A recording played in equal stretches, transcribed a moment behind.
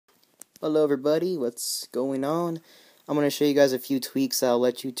Hello everybody, what's going on? I'm going to show you guys a few tweaks that'll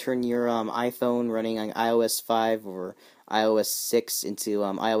let you turn your iPhone running on iOS 5 or iOS 6 into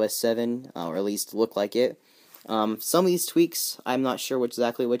iOS 7, or at least look like it. Some of these tweaks, I'm not sure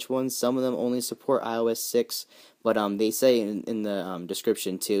exactly which ones. Some of them only support iOS 6, but they say in the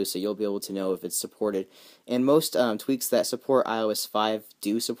description too, so you'll be able to know if it's supported. And most tweaks that support iOS 5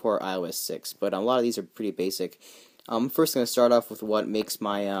 do support iOS 6, but a lot of these are pretty basic. I'm first going to start off with what makes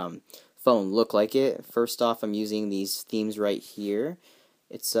my phone look like it. First off, I'm using these themes right here.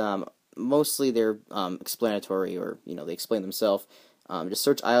 It's mostly they're explanatory, or they explain themselves. Just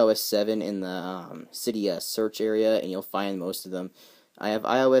search iOS 7 in the Cydia search area, and you'll find most of them. I have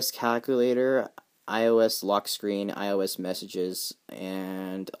iOS calculator, iOS lock screen, iOS messages,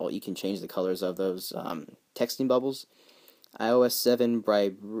 and you can change the colors of those texting bubbles. iOS 7 by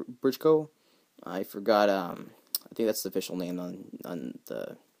Bridgeco. I forgot. I think that's the official name in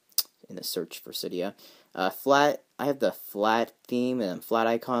the search for Cydia. Flat. I have the flat theme and flat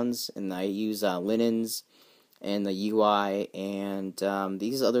icons, and I use linens and the UI, and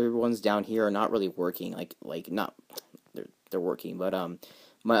these other ones down here are not really working. Not they're working, but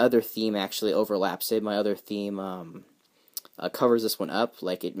my other theme actually overlaps it. My other theme covers this one up,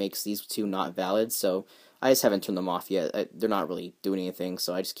 like it makes these two not valid. So I just haven't turned them off yet. They're not really doing anything,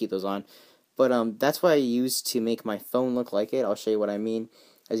 so I just keep those on. But that's what I use to make my phone look like it. I'll show you what I mean.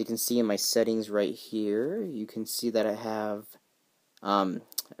 As you can see in my settings right here, you can see that I have,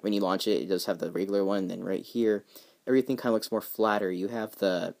 when you launch it, it does have the regular one. And then right here, everything kind of looks more flatter. You have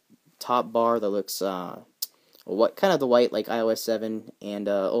the top bar that looks, what kind of the white like iOS 7, and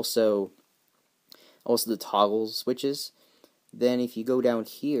also the toggle switches. Then if you go down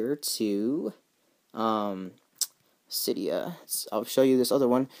here to Cydia, I'll show you this other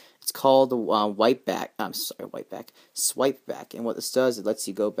one. It's called swipe back. And what this does, it lets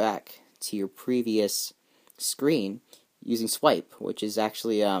you go back to your previous screen using swipe, which is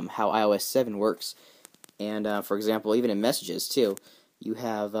actually how iOS 7 works. And for example, even in messages too, you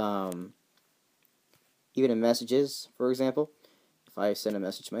have even in messages, for example, if I send a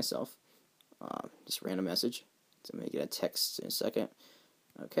message to myself, just a random message, so I'm gonna get a text in a second.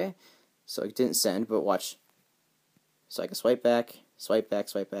 Okay, so it didn't send, but watch. So I can swipe back,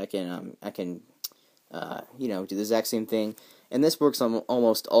 and I can, do the exact same thing. And this works on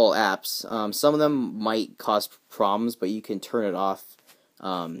almost all apps. Some of them might cause problems, but you can turn it off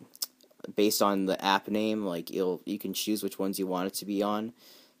based on the app name. Like you can choose which ones you want it to be on.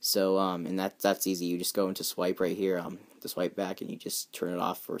 So and that's easy. You just go into swipe right here, the swipe back, and you just turn it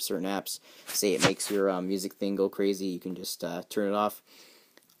off for certain apps. Say it makes your music thing go crazy, you can just turn it off.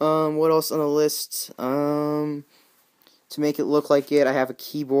 What else on the list? To make it look like it, I have a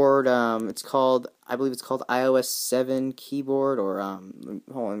keyboard. I believe it's called iOS 7 keyboard, or hold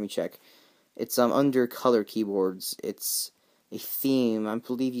on, let me check. It's under color keyboards. It's a theme. I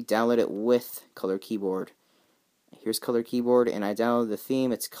believe you download it with color keyboard. Here's color keyboard, and I downloaded the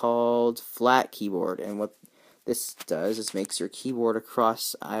theme. It's called flat keyboard, and what this does is makes your keyboard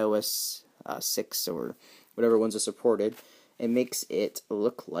across iOS 6 or whatever ones are supported. It makes it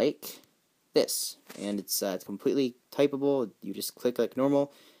look like this, and it's completely typable. You just click like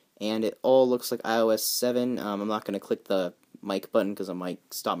normal, and it all looks like iOS 7. I'm not going to click the mic button because I might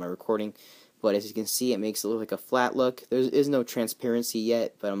stop my recording, but as you can see, it makes it look like a flat look. There is no transparency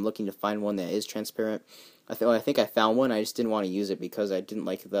yet, but I'm looking to find one that is transparent. I think I found one. I just didn't want to use it because I didn't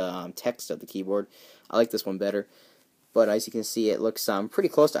like the text of the keyboard. I like this one better, but as you can see, it looks pretty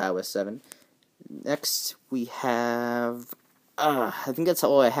close to iOS 7. Next, we have I think that's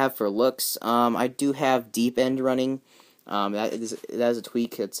all I have for looks. I do have deep end running. That is a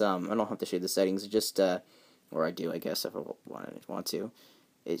tweak. It's I don't have to show you the settings. It's just or I do, I guess, if I want to.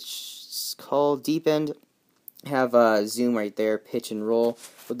 It's called deep end. Have zoom right there, pitch and roll.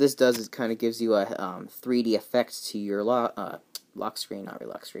 What this does is kind of gives you a 3D effect to your lock screen, not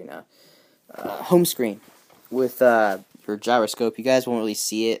really lock screen, home screen with your gyroscope. You guys won't really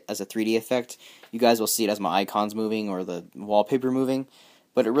see it as a 3D effect. You guys will see it as my icons moving or the wallpaper moving,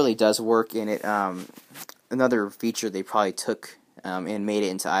 but it really does work. And it another feature they probably took and made it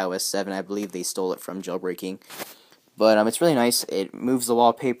into iOS 7. I believe they stole it from jailbreaking, but it's really nice. It moves the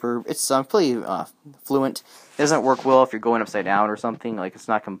wallpaper. It's pretty fluent. It doesn't work well if you're going upside down or something. Like, it's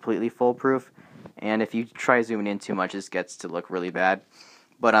not completely foolproof, and if you try zooming in too much, it gets to look really bad.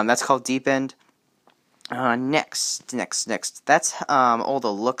 But that's called deep end. Next. That's all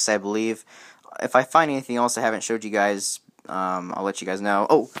the looks, I believe. If I find anything else I haven't showed you guys, I'll let you guys know.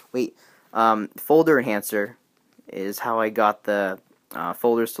 Oh, wait. Folder enhancer is how I got the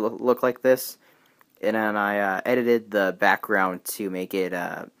folders to look like this. And then I edited the background to make it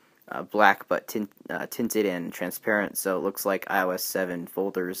black but tinted and transparent, so it looks like iOS 7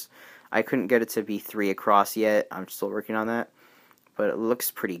 folders. I couldn't get it to be 3 across yet. I'm still working on that, but it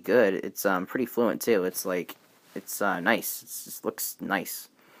looks pretty good. It's pretty fluent too. It's like it's nice. It just looks nice.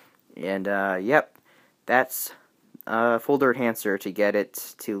 And yep, that's folder enhancer to get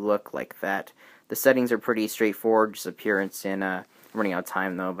it to look like that. The settings are pretty straightforward, just appearance and I'm running out of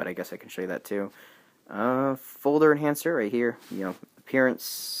time though, but I guess I can show you that too. Folder enhancer right here, you know,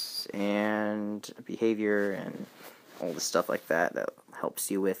 appearance and behavior and all the stuff like that that helps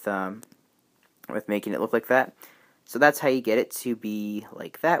you with making it look like that. So that's how you get it to be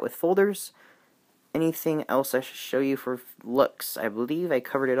like that with folders. Anything else I should show you for looks? I believe I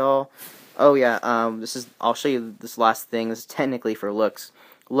covered it all. Oh yeah, I'll show you this last thing. This is technically for looks.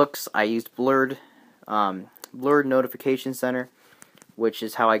 Looks, I used blurred notification center, which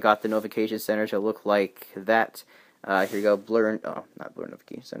is how I got the notification center to look like that. Here you go, not blurred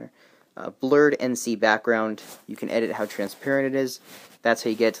notification center. Blurred NC background. You can edit how transparent it is. That's how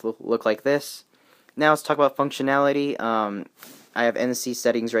you get it to look like this. Now let's talk about functionality. I have NC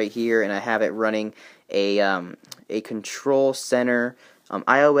settings right here, and I have it running a control center,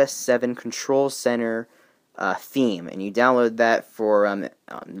 iOS 7 control center theme, and you download that for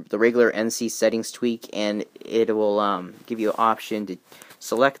the regular NC settings tweak, and it will give you an option to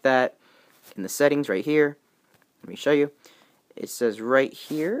select that in the settings right here. Let me show you. It says right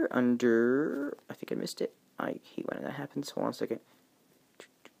here under, I think I missed it. I hate when that happens. Hold on a second. I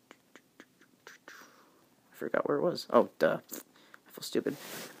forgot where it was. Oh, duh. I feel stupid.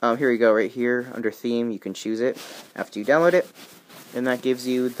 Here you go, right here under theme. You can choose it after you download it, and that gives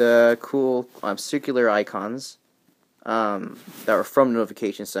you the cool circular icons that are from the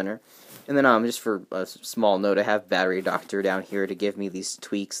notification center. And then just for a small note, I have Battery Doctor down here to give me these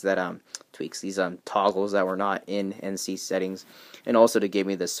tweaks that these toggles that were not in NC settings, and also to give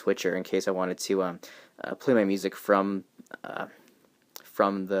me the switcher in case I wanted to play my music from the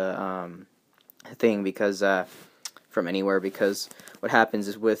thing, because from anywhere, because what happens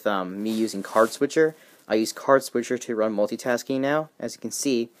is with me using card switcher, I use card switcher to run multitasking now. As you can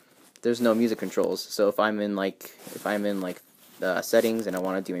see, there's no music controls. So if I'm in settings and I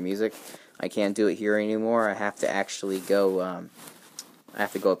want to do my music, I can't do it here anymore. I have to actually go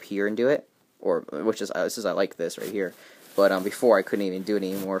up here and do it, or I like this right here. But before I couldn't even do it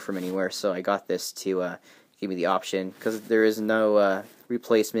anymore from anywhere. So I got this to give me the option, because there is no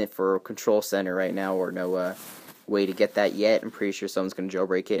replacement for Control Center right now, or no way to get that yet. I'm pretty sure someone's going to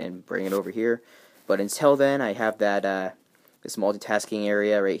jailbreak it and bring it over here. But until then, I have that this multitasking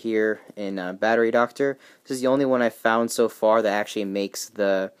area right here in Battery Doctor. This is the only one I've found so far that actually makes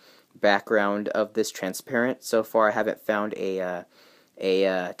the background of this transparent. So far, I haven't found a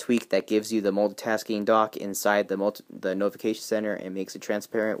tweak that gives you the multitasking dock inside the notification center and makes it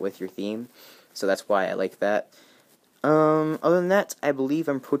transparent with your theme. So that's why I like that. Other than that, I believe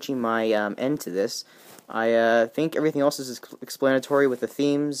I'm approaching my end to this. I think everything else is explanatory with the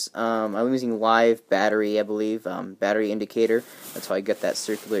themes. I'm using live battery, I believe, battery indicator. That's how I get that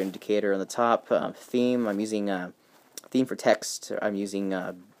circular indicator on the top. Theme, I'm using theme for text. I'm using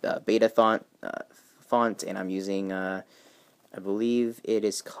beta font, and I'm using, I believe it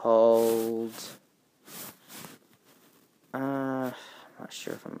is called, I'm not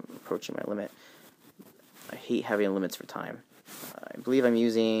sure if I'm approaching my limit. I hate having limits for time. I believe I'm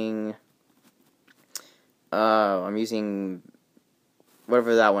using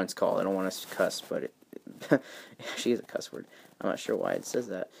whatever that one's called. I don't want to cuss, but it actually is a cuss word. I'm not sure why it says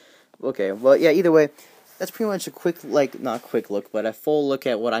that. Okay, well, yeah, either way, that's pretty much a quick, not quick look, but a full look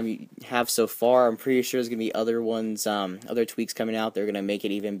at what I have so far. I'm pretty sure there's going to be other ones, other tweaks coming out. They're going to make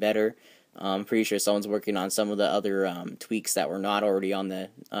it even better. I'm pretty sure someone's working on some of the other tweaks that were not already on the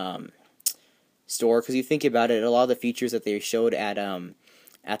store, because you think about it, a lot of the features that they showed at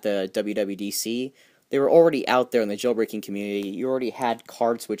the WWDC, they were already out there in the jailbreaking community. You already had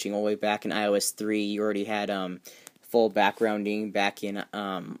card switching all the way back in iOS 3. You already had full backgrounding back in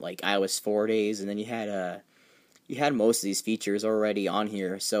like iOS 4 days, and then you had most of these features already on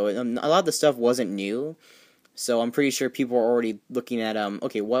here. So a lot of the stuff wasn't new. So I'm pretty sure people are already looking at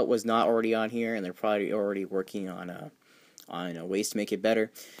okay, what was not already on here, and they're probably already working on ways to make it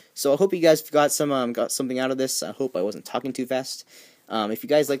better. So I hope you guys got something out of this. I hope I wasn't talking too fast. If you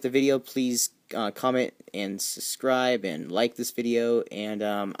guys like the video, please comment and subscribe and like this video. And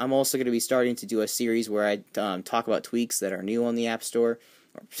I'm also going to be starting to do a series where I talk about tweaks that are new on the App Store,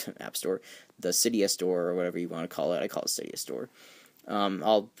 the Cydia Store, or whatever you want to call it. I call it Cydia Store.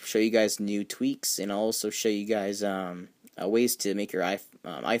 I'll show you guys new tweaks, and I'll also show you guys ways to make your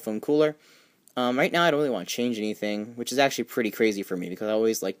iPhone cooler. Right now I don't really want to change anything, which is actually pretty crazy for me because I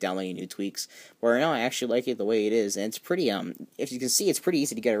always like downloading new tweaks. But right now I actually like it the way it is, and it's pretty, if you can see, it's pretty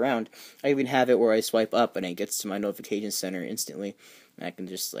easy to get around. I even have it where I swipe up and it gets to my notification center instantly. And I can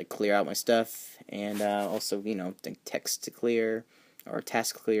just like clear out my stuff, and also, text to clear, or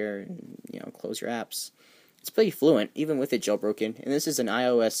task clear, and, close your apps. It's pretty fluent, even with it jailbroken. And this is an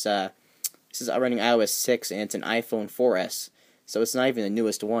iOS, this is running iOS 6, and it's an iPhone 4S. So it's not even the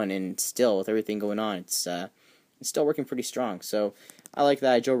newest one, and still, with everything going on, it's still working pretty strong. So I like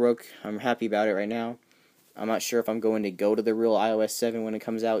that I jailbroke. I'm happy about it right now. I'm not sure if I'm going to go to the real iOS 7 when it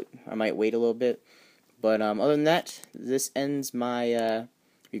comes out. I might wait a little bit. But other than that, this ends my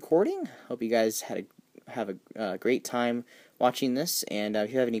recording. Hope you guys have a great time watching this. And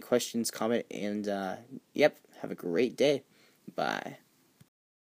if you have any questions, comment, and yep, have a great day. Bye.